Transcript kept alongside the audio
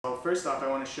first off, I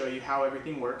want to show you how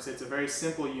everything works. It's a very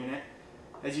simple unit.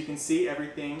 As you can see,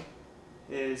 everything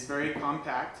is very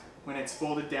compact. When it's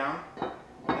folded down,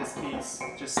 this piece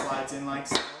just slides in like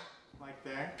so, like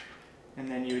there. And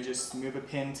then you would just move a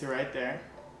pin to right there,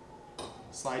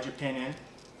 slide your pin in,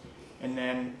 and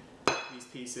then these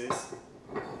pieces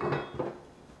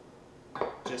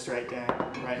just right down,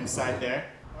 right inside there.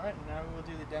 Alright, now we will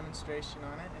do the demonstration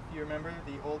on it. If you remember,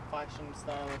 the old-fashioned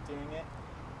style of doing it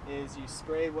is you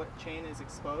spray what chain is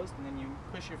exposed, and then you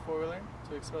push your four-wheeler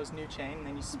to expose new chain, and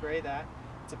then you spray that.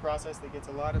 It's a process that gets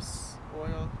a lot of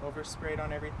oil oversprayed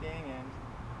on everything, and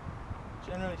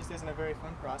generally just isn't a very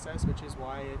fun process, which is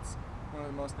why it's one of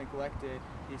the most neglected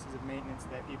pieces of maintenance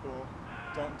that people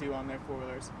don't do on their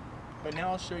four-wheelers. But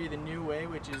now I'll show you the new way,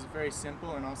 which is very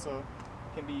simple and also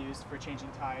can be used for changing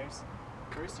tires.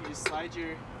 First, you just slide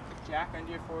your jack under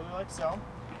your four-wheeler like so.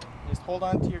 Just hold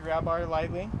on to your grab bar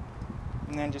lightly,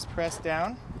 and then just press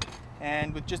down.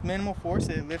 And with just minimal force,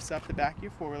 it lifts up the back of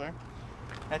your four-wheeler.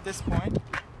 At this point,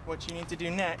 what you need to do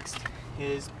next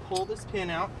is pull this pin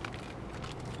out,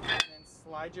 and then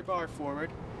slide your bar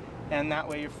forward, and that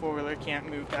way your four-wheeler can't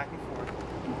move back and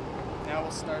forth. Now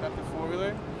we'll start up the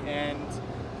four-wheeler and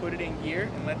put it in gear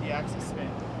and let the axle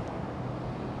spin.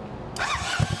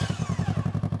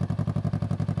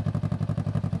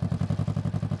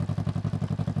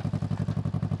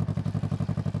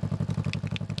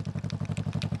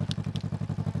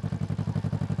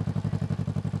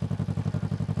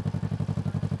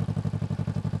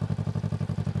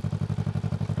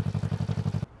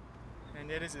 And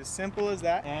it is as simple as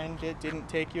that, and it didn't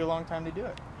take you a long time to do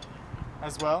it.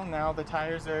 As well, now the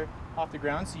tires are off the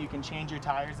ground, so you can change your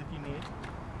tires if you need.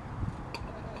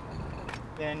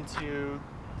 Then to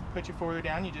put your four-wheeler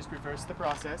down, you just reverse the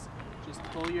process. Just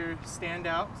pull your stand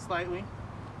out slightly,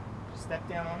 just step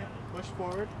down on it, push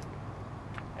forward,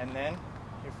 and then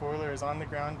your four-wheeler is on the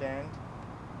ground and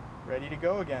ready to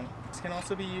go again. This can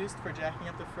also be used for jacking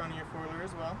up the front of your four-wheeler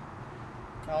as well.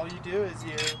 All you do is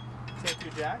you take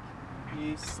your jack,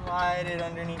 you slide it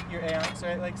underneath your A-arms,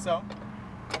 right, like so.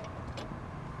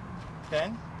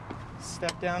 Then,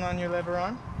 step down on your lever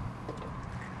arm,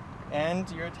 and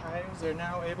your tires are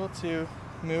now able to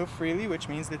move freely, which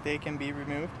means that they can be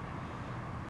removed